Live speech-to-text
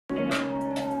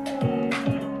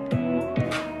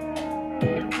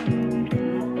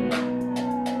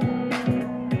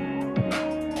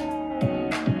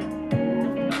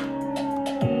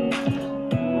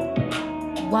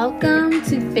Welcome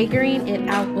to Figuring It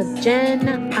Out with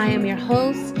Jen. I am your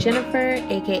host, Jennifer,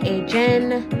 aka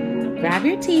Jen. Grab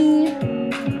your tea,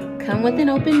 come with an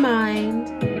open mind,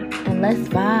 and let's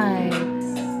vibe.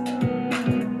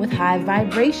 With high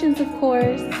vibrations, of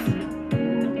course.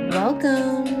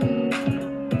 Welcome.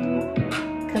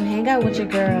 Come hang out with your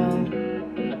girl.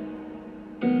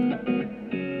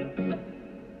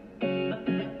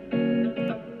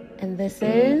 And this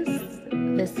is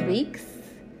this week's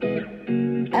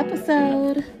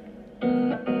episode.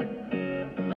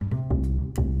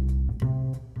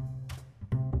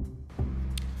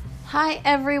 Hi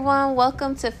everyone,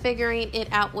 welcome to Figuring It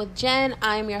Out with Jen.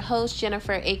 I'm your host,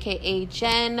 Jennifer, aka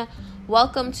Jen.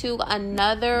 Welcome to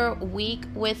another week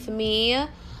with me.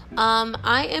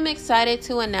 I am excited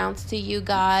to announce to you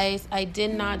guys, I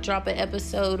did not drop an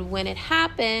episode when it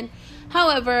happened.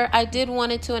 However, I did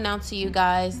wanted to announce to you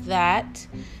guys that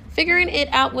Figuring It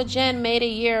Out with Jen made a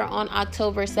year on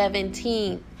October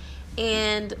 17th.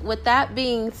 And with that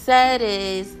being said,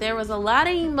 there was a lot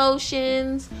of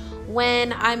emotions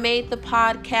when I made the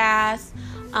podcast.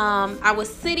 I was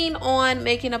sitting on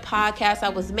making a podcast. I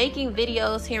was making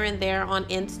videos here and there on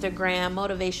Instagram,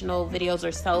 motivational videos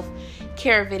or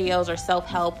self-care videos or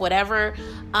self-help, whatever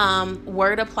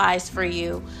word applies for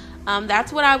you.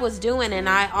 That's what I was doing, and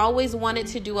I always wanted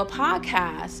to do a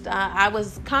podcast. I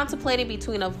was contemplating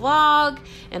between a vlog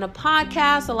and a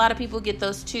podcast. A lot of people get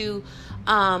those two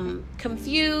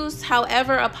confused.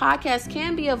 However, a podcast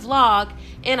can be a vlog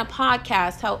and a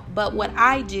podcast. But what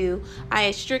I do, I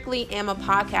strictly am a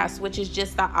podcast, which is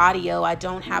just the audio. I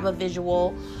don't have a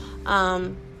visual.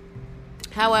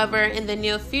 However, in the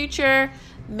near future,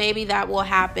 maybe that will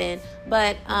happen.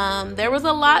 But there was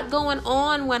a lot going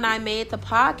on when I made the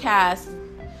podcast.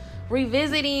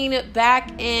 Revisiting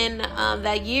back in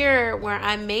that year where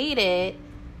I made it,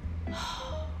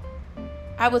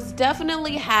 I was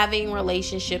definitely having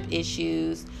relationship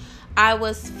issues. I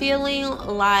was feeling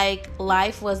like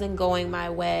life wasn't going my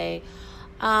way.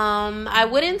 I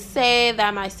wouldn't say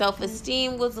that my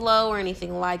self-esteem was low or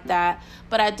anything like that,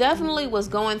 but I definitely was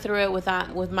going through it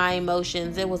with my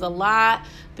emotions. It was a lot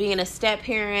being a step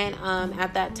parent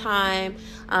at that time,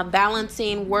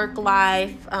 balancing work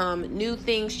life, new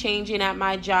things changing at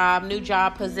my job, new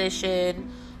job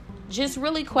position, just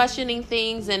really questioning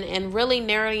things and really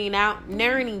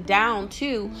narrowing down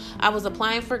too. I was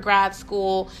applying for grad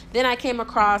school. Then I came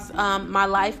across my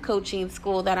life coaching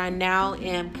school that I now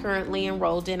am currently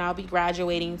enrolled in. I'll be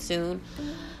graduating soon.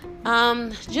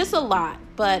 Just a lot,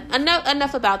 but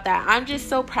enough about that. I'm just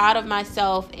so proud of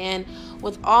myself. And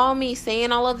with all me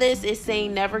saying all of this is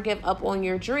saying never give up on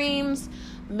your dreams.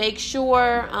 Make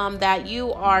sure that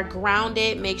you are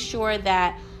grounded. Make sure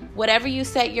that whatever you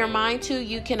set your mind to,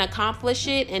 you can accomplish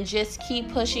it, and just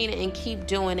keep pushing and keep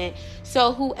doing it.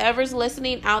 So whoever's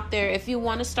listening out there, if you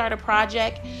want to start a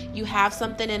project, you have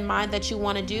something in mind that you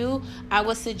want to do, I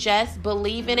would suggest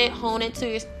believe in it, hone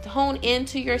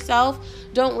into yourself.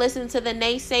 Don't listen to the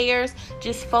naysayers.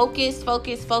 Just focus,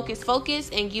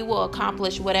 and you will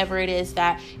accomplish whatever it is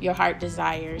that your heart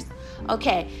desires.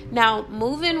 Okay, now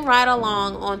moving right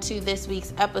along onto this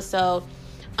week's episode.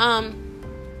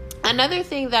 Another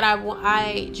thing that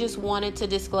I just wanted to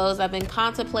disclose, I've been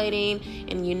contemplating,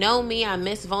 and you know me, I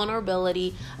miss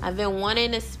vulnerability. I've been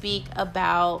wanting to speak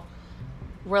about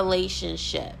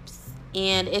relationships.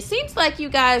 And it seems like you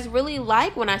guys really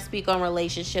like when I speak on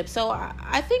relationships. So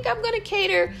I think I'm going to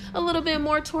cater a little bit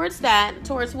more towards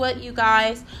what you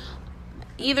guys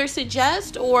either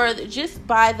suggest or just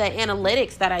by the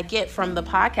analytics that I get from the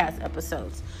podcast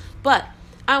episodes. But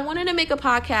I wanted to make a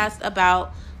podcast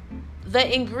about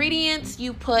the ingredients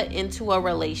you put into a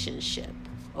relationship,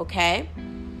 okay?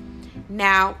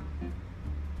 Now,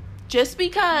 just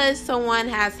because someone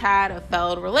has had a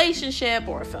failed relationship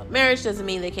or a failed marriage doesn't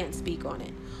mean they can't speak on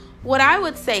it. What I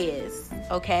would say is,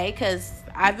 okay, because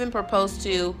I've been proposed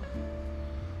to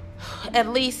at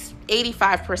least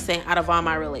 85% out of all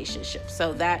my relationships.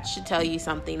 So that should tell you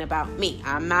something about me.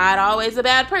 I'm not always a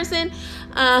bad person.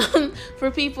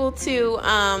 For people to,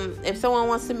 if someone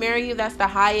wants to marry you, that's the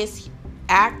highest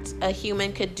act a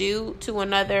human could do to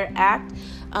another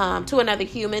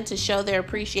human to show their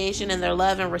appreciation and their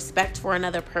love and respect for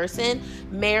another person.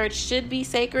 Marriage should be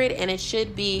sacred, and it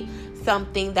should be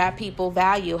something that people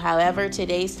value. However,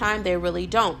 today's time, they really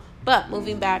don't. But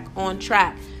moving back on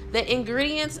track, the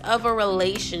ingredients of a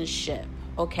relationship,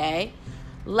 okay?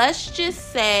 Let's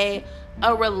just say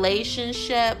a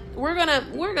relationship, we're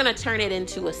gonna turn it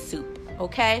into a soup,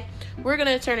 okay? We're going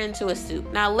to turn it into a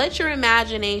soup. Now, let your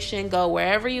imagination go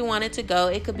wherever you want it to go.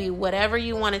 It could be whatever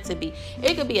you want it to be.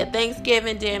 It could be a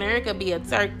Thanksgiving dinner. It could be a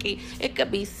turkey. It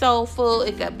could be soul food.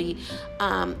 It could be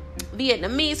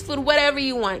Vietnamese food, whatever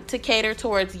you want to cater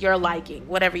towards your liking,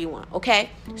 whatever you want, okay?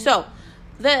 So,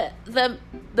 the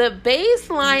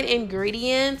baseline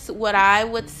ingredients, what I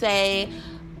would say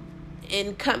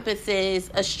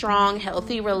encompasses a strong,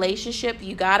 healthy relationship.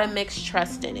 You got to mix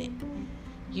trust in it.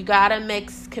 You got to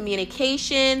mix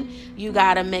communication. You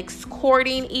got to mix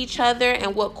courting each other.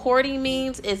 And what courting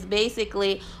means is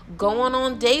basically going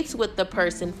on dates with the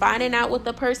person, finding out what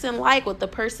the person likes, what the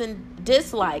person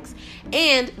dislikes.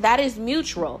 And that is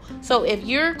mutual. So if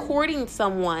you're courting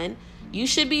someone, you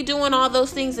should be doing all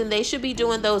those things and they should be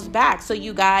doing those back. So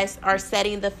you guys are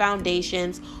setting the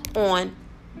foundations on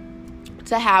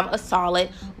to have a solid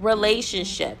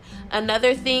relationship.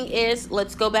 Another thing is,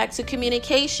 let's go back to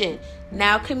communication.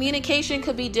 Now, communication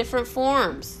could be different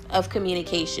forms of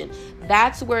communication.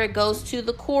 That's where it goes to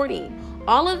the courting.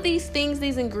 All of these things,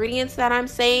 these ingredients that I'm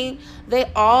saying, they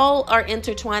all are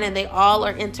intertwined and they all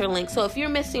are interlinked. So if you're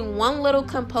missing one little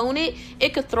component,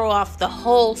 it could throw off the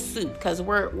whole soup, because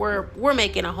we're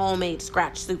making a homemade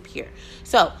scratch soup here.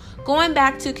 So going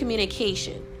back to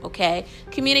communication, okay?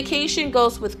 Communication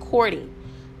goes with courting.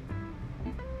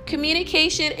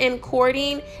 Communication and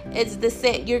courting is the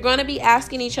same. You're going to be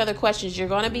asking each other questions. You're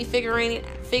going to be figuring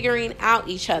out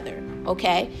each other.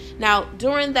 Okay. Now,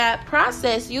 during that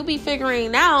process, you'll be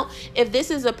figuring out if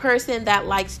this is a person that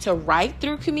likes to write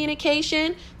through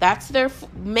communication. That's their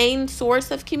main source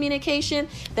of communication.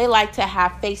 They like to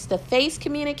have face-to-face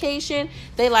communication.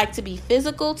 They like to be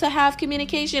physical to have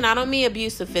communication. I don't mean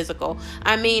abusive physical.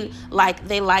 I mean, like,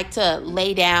 they like to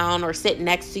lay down or sit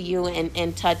next to you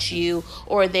and touch you,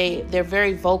 or they're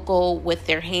very vocal with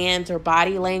their hands or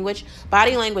body language.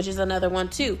 Body language is another one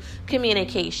too.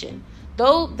 Communication.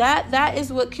 Though that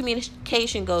is what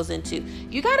communication goes into.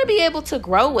 You got to be able to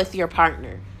grow with your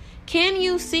partner. Can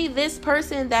you see this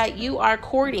person that you are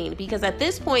courting? Because at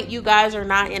this point, you guys are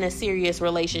not in a serious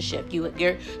relationship.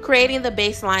 You're creating the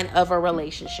baseline of a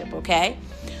relationship, okay?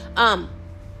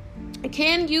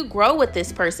 Can you grow with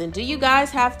this person? Do you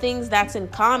guys have things that's in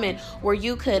common where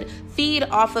you could feed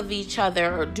off of each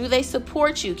other? Or do they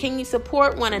support you? Can you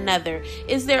support one another?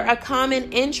 Is there a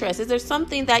common interest? Is there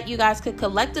something that you guys could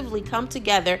collectively come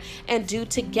together and do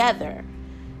together?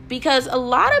 Because a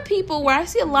lot of people, where I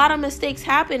see a lot of mistakes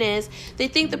happen, is they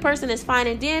think the person is fine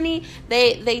and dandy.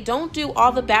 They don't do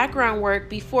all the background work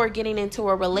before getting into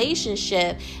a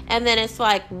relationship. And then it's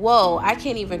like, whoa, I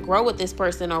can't even grow with this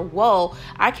person, or whoa,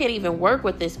 I can't even work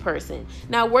with this person.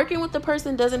 Now, working with the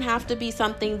person doesn't have to be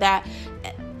something that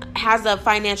has a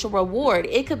financial reward.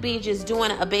 It could be just doing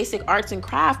a basic arts and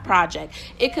craft project.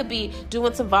 It could be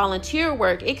doing some volunteer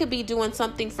work. It could be doing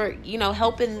something for,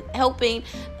 helping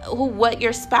what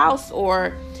your spouse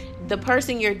or the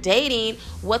person you're dating,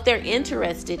 what they're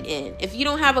interested in. If you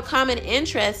don't have a common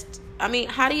interest, I mean,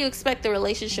 how do you expect the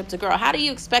relationship to grow? How do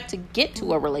you expect to get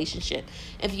to a relationship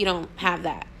if you don't have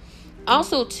that?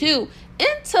 Also, too,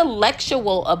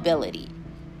 intellectual ability.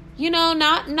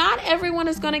 Not everyone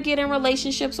is going to get in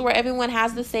relationships where everyone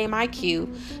has the same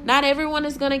IQ. Not everyone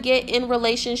is going to get in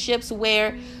relationships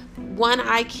where one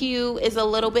IQ is a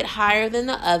little bit higher than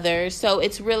the other. So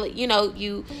it's really,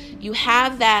 you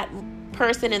have that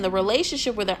person in the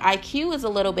relationship where their IQ is a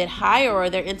little bit higher,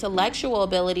 or their intellectual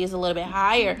ability is a little bit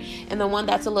higher, and the one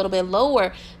that's a little bit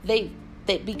lower,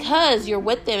 because you're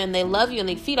with them and they love you and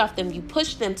they feed off them, you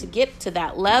push them to get to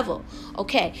that level.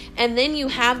 Okay. And then you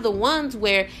have the ones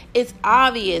where it's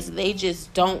obvious they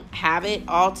just don't have it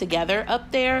all together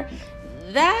up there.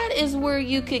 That is where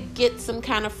you could get some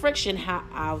kind of friction.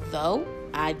 Although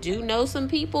I do know some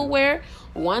people where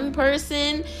one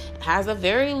person has a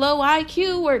very low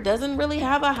IQ or doesn't really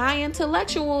have a high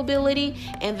intellectual ability,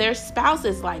 and their spouse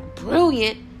is like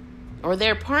brilliant, or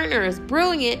their partner is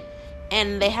brilliant,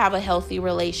 and they have a healthy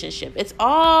relationship. It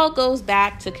all goes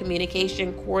back to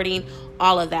communication, courting,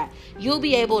 all of that. You'll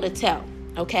be able to tell,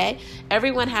 okay?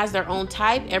 Everyone has their own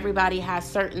type. Everybody has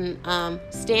certain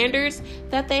standards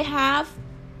that they have.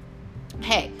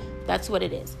 Hey, that's what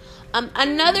it is.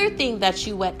 Another thing that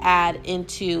you would add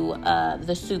into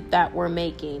the soup that we're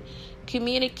making,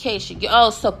 communication.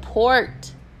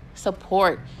 Support.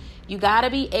 You got to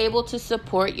be able to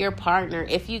support your partner.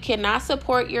 If you cannot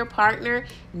support your partner,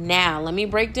 now let me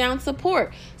break down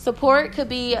support. Support could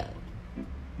be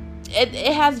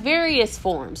it has various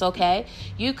forms, okay?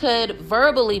 You could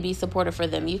verbally be supportive for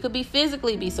them. You could be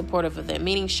physically be supportive of them,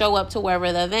 meaning show up to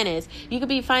wherever the event is. You could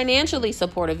be financially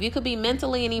supportive. You could be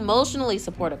mentally and emotionally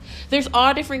supportive. There's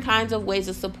all different kinds of ways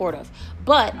of supportive.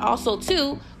 But also,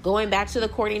 too, going back to the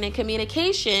courting and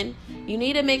communication, you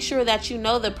need to make sure that you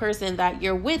know the person that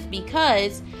you're with,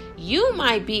 because you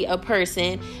might be a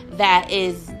person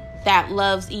that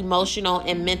loves emotional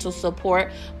and mental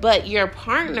support, but your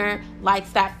partner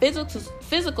likes that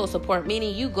physical support,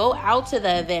 meaning you go out to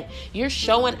the event, you're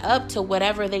showing up to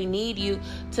whatever they need you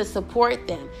to support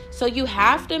them. So you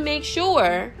have to make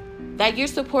sure that you're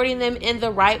supporting them in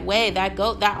the right way. That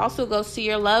also goes to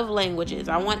your love languages.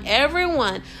 I want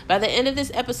everyone by the end of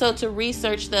this episode to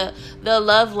research the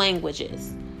love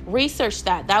languages. Research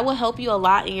that. That will help you a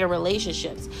lot in your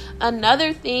relationships.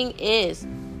 Another thing is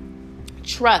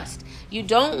trust. You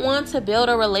don't want to build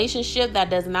a relationship that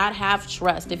does not have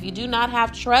trust. If you do not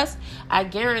have trust, I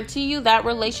guarantee you that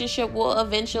relationship will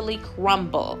eventually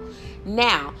crumble.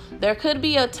 Now, there could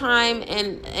be a time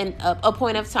and a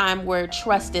point of time where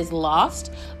trust is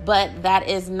lost, but that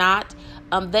is not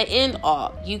the end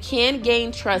all. You can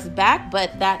gain trust back,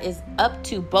 but that is up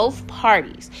to both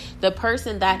parties. The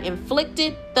person that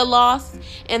inflicted the loss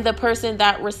and the person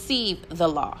that received the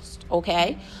loss,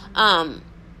 okay?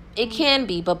 It can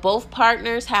be, but both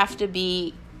partners have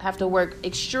to work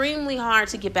extremely hard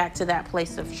to get back to that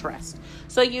place of trust.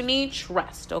 So you need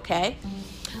trust, okay?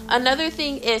 Another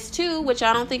thing is too, which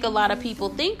I don't think a lot of people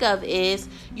think of, is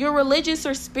your religious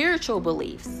or spiritual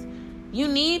beliefs. You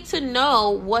need to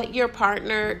know where your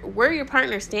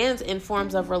partner stands in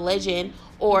forms of religion,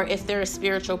 or if they're a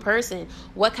spiritual person,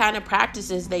 what kind of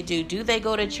practices they do. Do they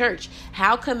go to church?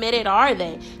 How committed are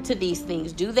they to these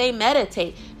things? Do they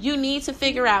meditate? You need to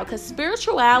figure out, because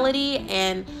spirituality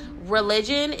and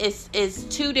religion is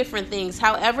two different things.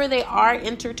 However, they are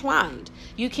intertwined.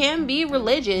 You can be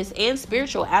religious and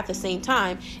spiritual at the same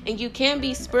time, and you can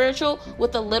be spiritual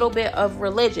with a little bit of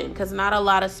religion, because not a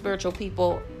lot of spiritual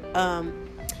people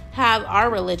are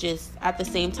religious at the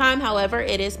same time. However,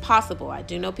 it is possible. I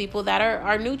do know people that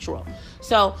are neutral.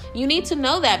 So you need to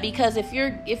know that, because if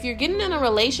you're getting in a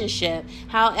relationship,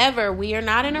 however, we are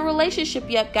not in a relationship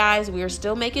yet, guys. We are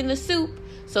still making the soup.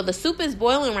 So the soup is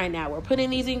boiling right now. We're putting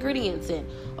these ingredients in,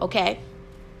 okay?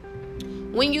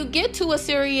 When you get to a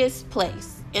serious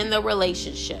place in the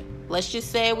relationship, let's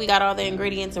just say we got all the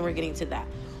ingredients and we're getting to that.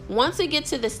 Once it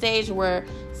gets to the stage where,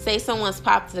 say someone's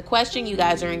popped the question, you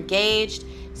guys are engaged,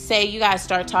 say you guys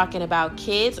start talking about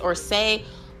kids, or say,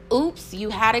 oops, you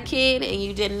had a kid and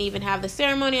you didn't even have the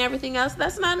ceremony and everything else,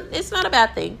 it's not a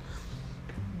bad thing.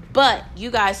 But you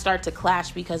guys start to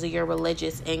clash because of your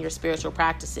religious and your spiritual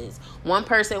practices. One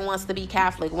person wants to be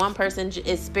Catholic, one person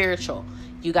is spiritual.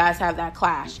 You guys have that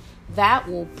clash. That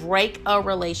will break a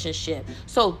relationship.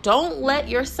 So don't let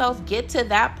yourself get to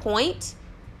that point.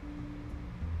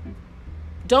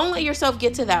 Don't let yourself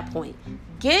get to that point.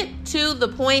 Get to the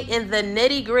point in the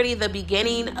nitty gritty, the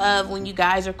beginning of when you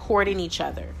guys are courting each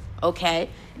other, okay?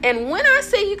 And when I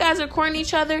say you guys are courting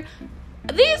each other,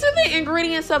 these are the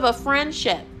ingredients of a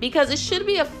friendship, because it should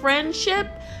be a friendship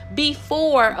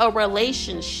before a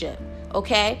relationship,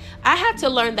 okay? I had to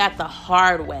learn that the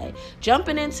hard way.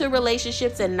 Jumping into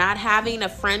relationships and not having a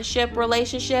friendship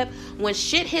relationship, when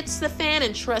shit hits the fan,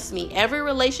 and trust me, every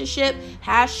relationship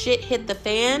has shit hit the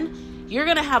fan, you're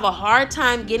going to have a hard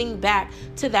time getting back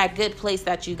to that good place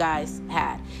that you guys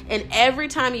had. And every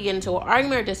time you get into an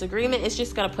argument or disagreement, it's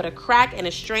just going to put a crack and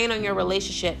a strain on your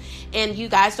relationship. And you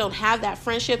guys don't have that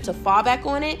friendship to fall back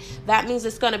on it. That means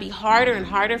it's going to be harder and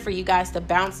harder for you guys to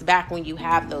bounce back when you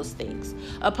have those things.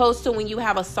 Opposed to when you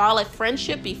have a solid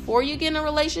friendship before you get in a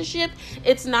relationship,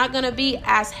 it's not going to be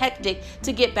as hectic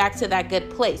to get back to that good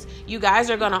place. You guys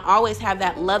are going to always have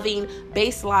that loving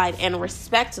baseline and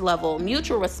respect level,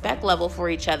 mutual respect level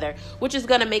for each other, which is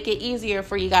going to make it easier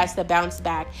for you guys to bounce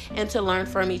back and to learn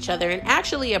from each other and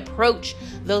actually approach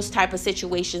those type of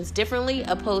situations differently,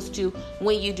 opposed to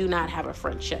when you do not have a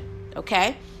friendship.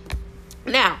 Okay?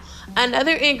 Now,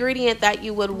 another ingredient that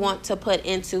you would want to put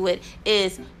into it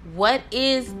is, what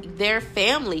is their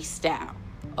family style?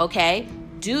 Okay?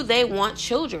 Do they want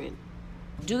children?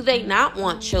 Do they not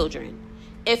want children?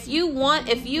 If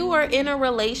you are in a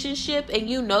relationship and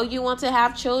you know you want to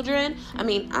have children,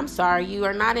 I'm sorry, you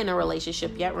are not in a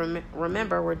relationship yet.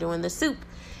 Remember, we're doing the soup.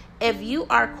 If you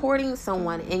are courting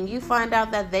someone and you find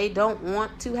out that they don't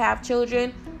want to have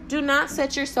children, do not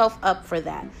set yourself up for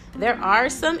that. There are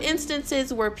some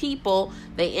instances where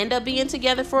they end up being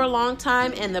together for a long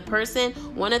time, and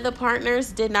one of the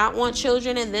partners did not want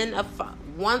children, and then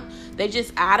they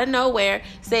just out of nowhere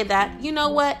say that, you know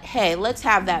what, hey, let's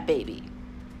have that baby.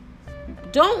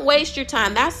 Don't waste your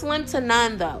time. That's slim to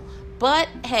none, though. But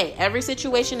hey, every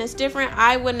situation is different.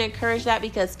 I wouldn't encourage that,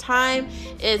 because time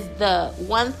is the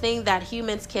one thing that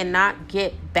humans cannot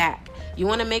get back. You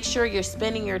want to make sure you're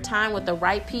spending your time with the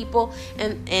right people,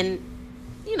 and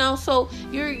so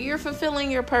you're fulfilling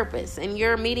your purpose and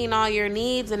you're meeting all your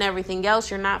needs and everything else.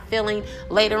 You're not feeling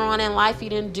later on in life you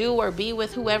didn't do or be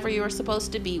with whoever you were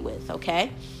supposed to be with,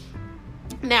 okay?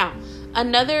 Now,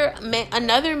 another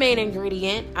main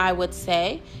ingredient I would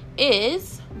say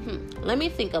is, let me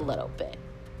think a little bit.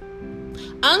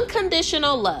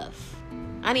 Unconditional love.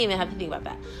 I didn't even have to think about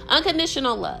that.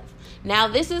 Unconditional love. Now,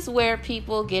 this is where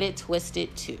people get it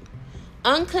twisted too.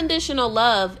 Unconditional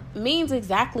love means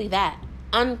exactly that.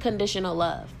 Unconditional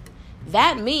love.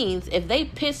 That means if they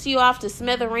piss you off to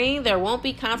smithereen, there won't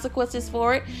be consequences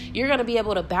for it. You're going to be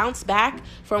able to bounce back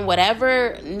from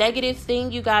whatever negative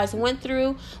thing you guys went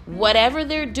through, whatever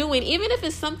they're doing, even if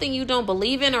it's something you don't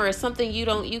believe in or it's something you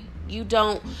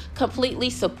don't completely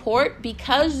support.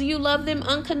 Because you love them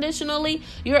unconditionally,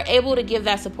 you're able to give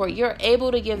that support. You're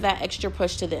able to give that extra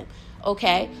push to them.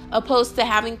 Okay, opposed to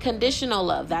having conditional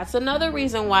love. That's another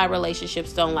reason why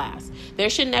relationships don't last. There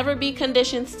should never be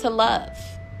conditions to love.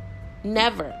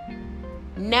 Never,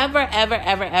 ever, ever,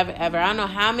 ever, ever. I don't know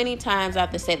how many times I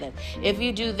have to say that. If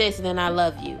you do this, then I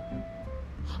love you.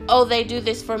 Oh, they do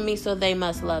this for me, so they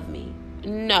must love me.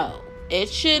 No, it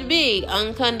should be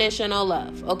unconditional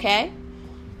love. Okay.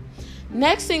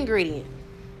 Next ingredient.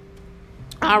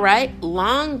 All right,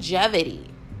 longevity.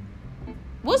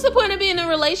 What's the point of being in a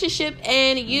relationship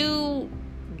and you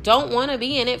don't want to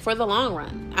be in it for the long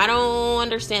run? I don't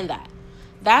understand that.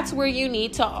 That's where you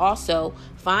need to also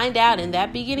find out in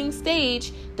that beginning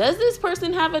stage, does this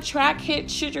person have a track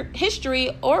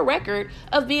history or record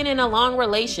of being in a long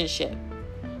relationship?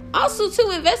 Also,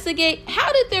 to investigate,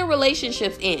 how did their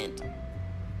relationships end?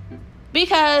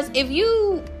 Because if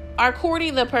you are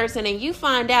courting the person and you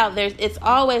find out it's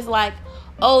always like,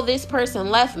 oh, this person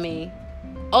left me.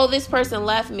 Oh, this person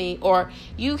left me. Or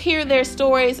you hear their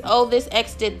stories. Oh, this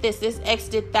ex did this ex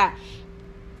did that.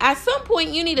 At some point,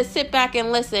 you need to sit back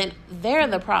and listen. They're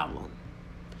the problem.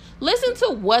 Listen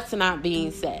to what's not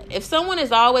being said. If someone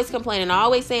is always complaining,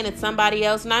 always saying it's somebody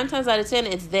else, 9 times out of 10,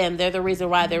 it's them. They're the reason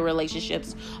why their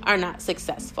relationships are not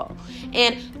successful.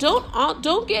 And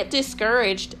don't get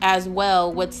discouraged as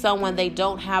well with someone they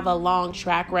don't have a long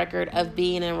track record of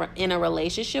being in a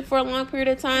relationship for a long period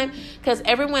of time, because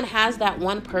everyone has that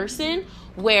one person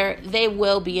where they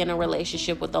will be in a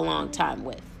relationship with a long time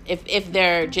with, if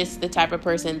they're just the type of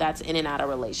person that's in and out of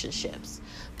relationships.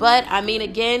 But I mean,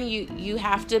 again, you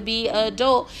have to be an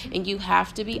adult and you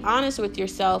have to be honest with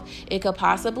yourself. It could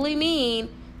possibly mean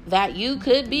that you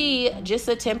could be just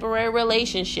a temporary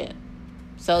relationship.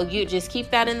 So you just keep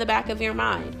that in the back of your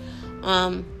mind.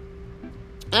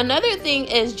 Another thing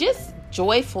is just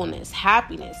joyfulness,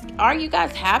 happiness. Are you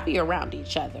guys happy around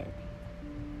each other?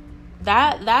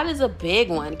 That is a big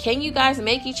one. Can you guys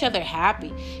make each other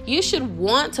happy? You should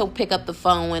want to pick up the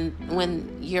phone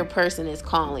when your person is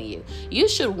calling you. You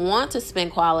should want to spend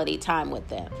quality time with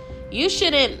them. You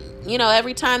shouldn't,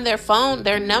 every time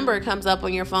their number comes up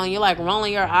on your phone, you're like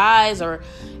rolling your eyes or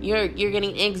you're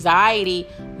getting anxiety.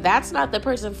 That's not the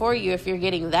person for you if you're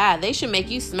getting that. They should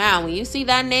make you smile. When you see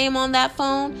that name on that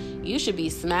phone, you should be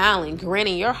smiling,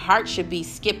 grinning. Your heart should be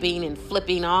skipping and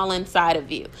flipping all inside of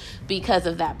you because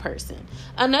of that person.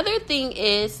 Another thing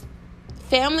is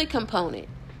family component.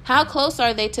 How close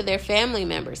are they to their family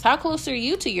members? How close are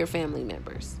you to your family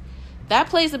members? That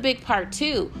plays a big part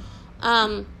too.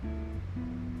 That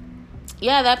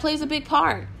plays a big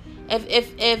part.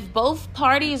 If both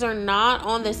parties are not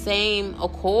on the same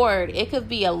accord, it could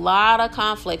be a lot of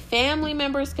conflict. Family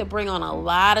members could bring on a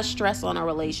lot of stress on a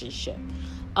relationship.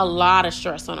 A lot of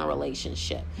stress on a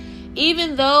relationship.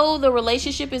 Even though the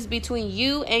relationship is between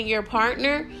you and your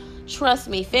partner, trust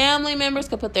me, family members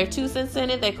could put their 2 cents in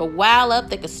it. They could wow up.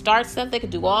 They could start stuff. They could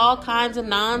do all kinds of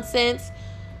nonsense.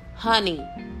 Honey,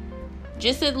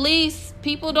 just at least,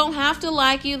 people don't have to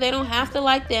like you. They don't have to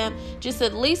like them. Just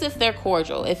at least if they're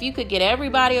cordial. If you could get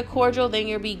everybody a cordial, then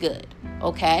you'll be good.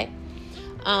 Okay?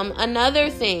 Another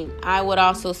thing I would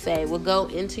also say will go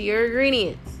into your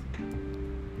ingredients.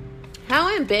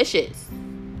 How ambitious?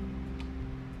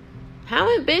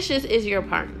 How ambitious is your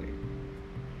partner?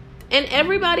 And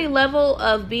everybody's level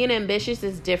of being ambitious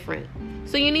is different.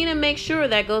 So you need to make sure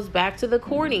that goes back to the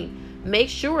courting. Make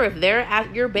sure if they're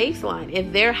at your baseline,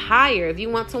 if they're higher, if you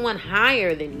want someone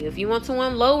higher than you, if you want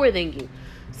someone lower than you.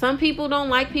 Some people don't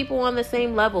like people on the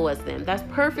same level as them. That's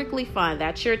perfectly fine.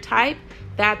 That's your type.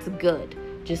 That's good.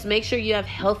 Just make sure you have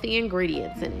healthy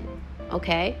ingredients in it.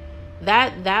 Okay?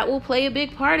 That will play a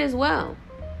big part as well.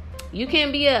 You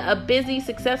can't be a busy,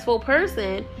 successful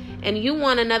person and you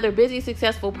want another busy,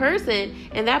 successful person,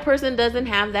 and that person doesn't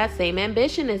have that same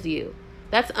ambition as you.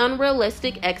 That's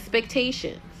unrealistic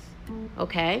expectations.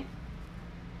 Okay?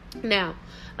 Now,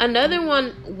 another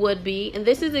one would be, and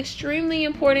this is extremely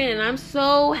important, and I'm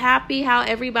so happy how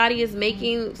everybody is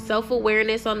making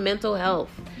self-awareness on mental health.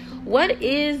 What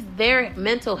is their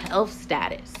mental health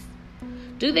status?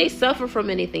 Do they suffer from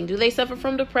anything? Do they suffer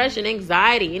from depression,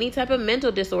 anxiety, any type of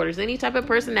mental disorders, any type of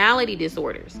personality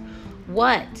disorders?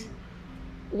 What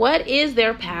is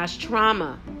their past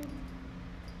trauma?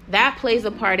 That plays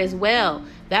a part as well.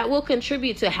 That will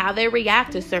contribute to how they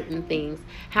react to certain things,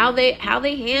 how they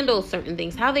handle certain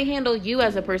things, how they handle you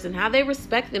as a person, how they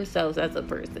respect themselves as a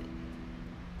person.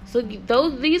 So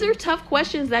these are tough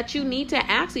questions that you need to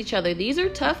ask each other. These are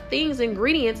tough things,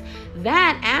 ingredients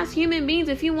that as human beings,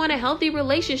 if you want a healthy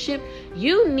relationship,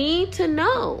 you need to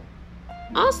know.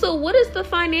 Also, what is the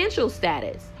financial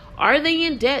status? Are they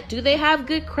in debt? Do they have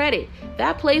good credit?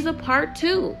 That plays a part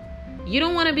too. You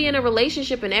don't want to be in a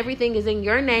relationship and everything is in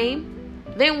your name.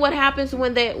 Then what happens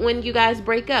when you guys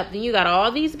break up? Then you got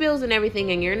all these bills and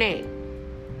everything in your name.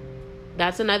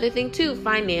 That's another thing too.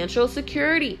 Financial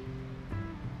security.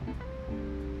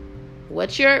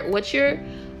 What's your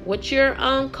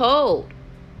code?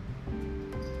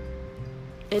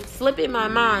 It's slipping my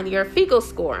mind. Your FICO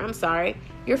score. I'm sorry.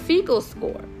 Your FICO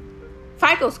score.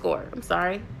 FICO score. I'm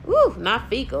sorry. Ooh, not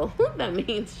fecal. That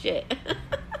means shit.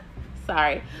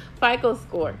 Sorry. FICO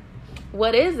score.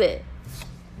 What is it?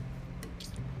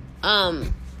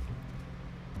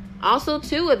 Also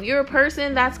too, if you're a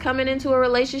person that's coming into a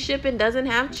relationship and doesn't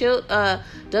have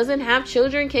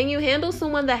children, can you handle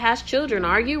someone that has children?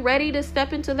 Are you ready to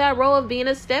step into that role of being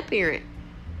a step parent?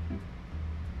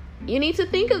 You need to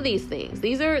think of these things.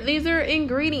 These are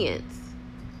ingredients.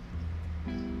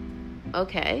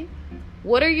 Okay.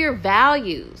 What are your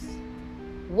values?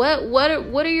 What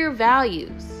are your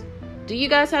values? Do you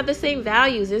guys have the same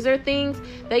values? Is there things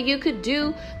that you could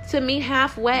do to meet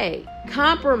halfway?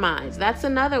 Compromise. That's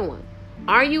another one.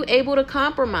 Are you able to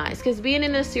compromise? Because being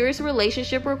in a serious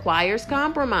relationship requires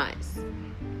compromise.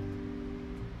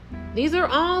 These are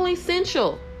all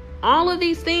essential. All of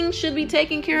these things should be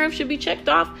taken care of, should be checked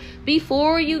off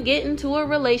before you get into a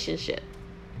relationship.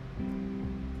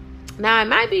 Now, I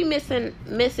might be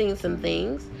missing some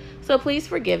things, so please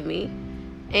forgive me.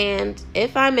 And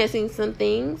if I'm missing some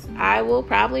things, I will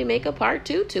probably make a part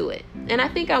 2 to it. And I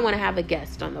think I want to have a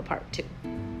guest on the part 2.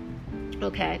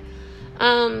 Okay.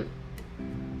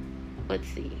 Let's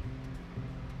see.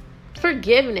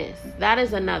 Forgiveness. That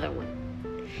is another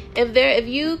one. If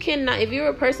you're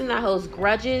a person that holds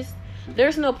grudges,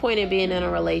 there's no point in being in a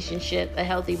relationship, a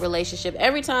healthy relationship.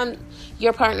 Every time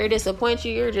your partner disappoints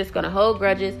you, you're just going to hold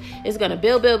grudges. It's going to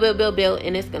build,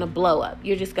 and it's going to blow up.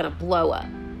 You're just going to blow up.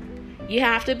 You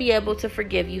have to be able to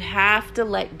forgive. You have to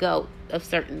let go of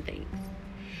certain things.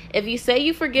 If you say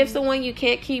you forgive someone, you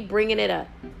can't keep bringing it up.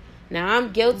 Now,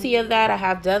 I'm guilty of that. I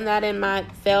have done that in my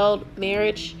failed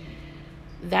marriage.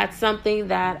 That's something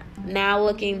that now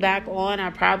looking back on, I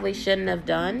probably shouldn't have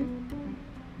done.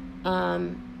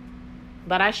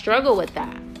 But I struggle with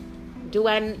that. Do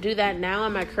I do that now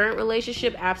in my current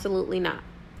relationship? Absolutely not.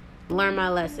 Learn my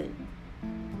lesson.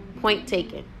 Point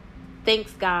taken.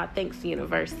 Thanks God. Thanks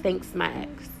universe. Thanks my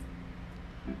ex.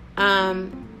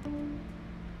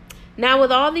 Now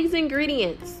with all these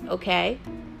ingredients, okay,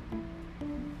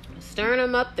 stirring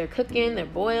them up, they're cooking, they're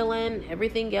boiling,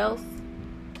 everything else.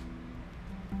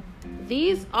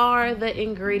 These are the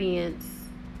ingredients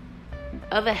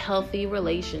of a healthy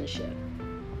relationship.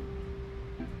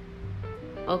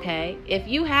 Okay, if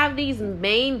you have these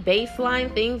main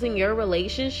baseline things in your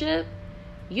relationship,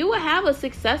 you will have a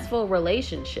successful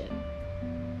relationship.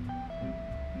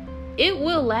 It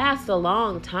will last a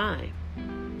long time.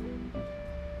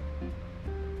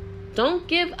 Don't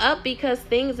give up because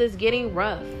things is getting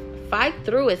rough. Fight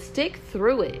through it. Stick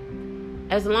through it.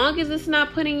 As long as it's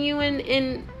not putting you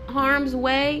in harm's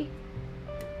way,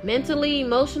 mentally,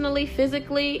 emotionally,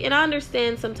 physically. And I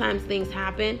understand sometimes things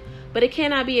happen, but it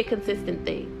cannot be a consistent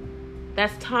thing.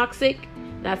 That's toxic.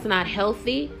 That's not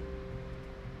healthy.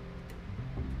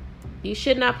 You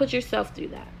should not put yourself through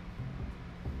that.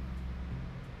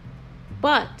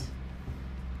 But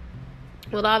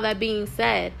with all that being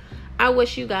said, I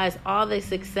wish you guys all the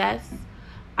success.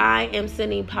 I am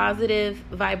sending positive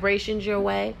vibrations your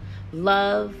way.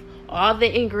 Love, all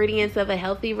the ingredients of a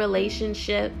healthy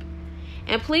relationship.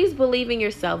 And please believe in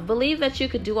yourself. Believe that you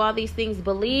could do all these things.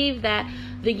 Believe that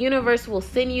the universe will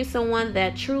send you someone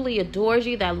that truly adores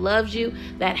you, that loves you,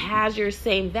 that has your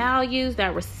same values,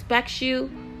 that respects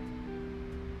you,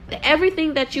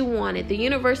 Everything that you wanted, the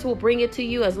universe will bring it to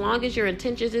you as long as your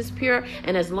intentions is pure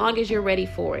and as long as you're ready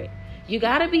for it. You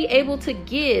got to be able to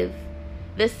give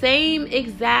the same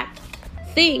exact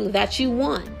thing that you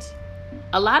want.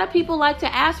 A lot of people like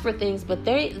to ask for things, but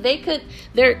they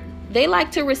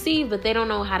like to receive, but they don't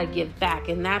know how to give back.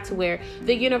 And that's where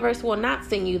the universe will not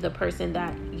send you the person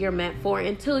that you're meant for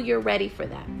until you're ready for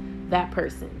that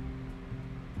person.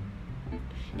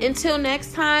 Until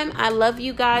next time, I love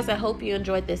you guys. I hope you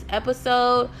enjoyed this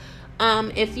episode.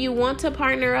 If you want to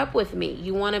partner up with me,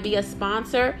 you want to be a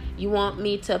sponsor, you want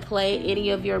me to play any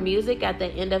of your music at the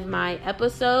end of my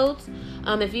episodes,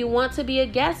 if you want to be a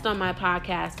guest on my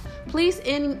podcast, please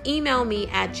email me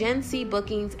at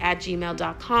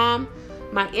gencbookings@gmail.com.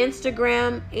 My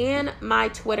Instagram and my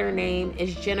Twitter name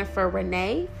is Jennifer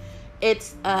Renee.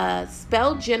 It's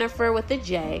spelled Jennifer with a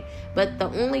J, but the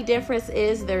only difference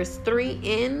is there's 3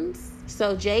 N's.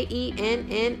 So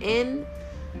JENNNIFERRENE.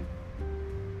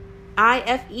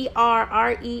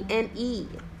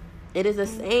 It is the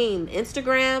same.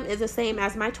 Instagram is the same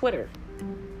as my Twitter.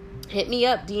 Hit me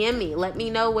up, DM me, let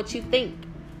me know what you think.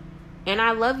 And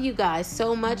I love you guys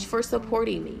so much for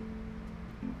supporting me.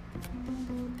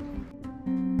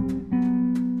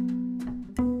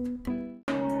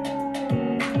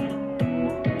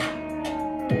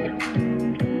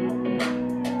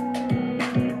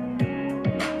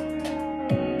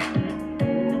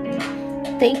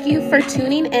 Thank you for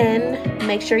tuning in.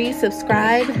 Make sure you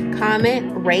subscribe,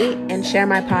 comment, rate, and share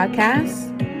my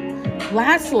podcast.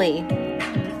 Lastly,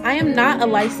 I am not a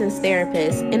licensed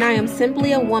therapist, and I am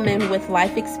simply a woman with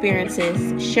life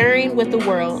experiences sharing with the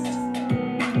world,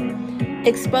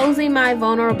 exposing my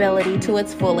vulnerability to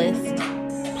its fullest.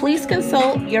 Please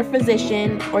consult your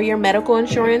physician or your medical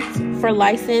insurance for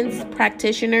licensed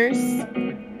practitioners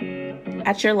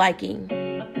at your liking.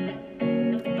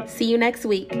 See you next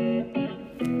week.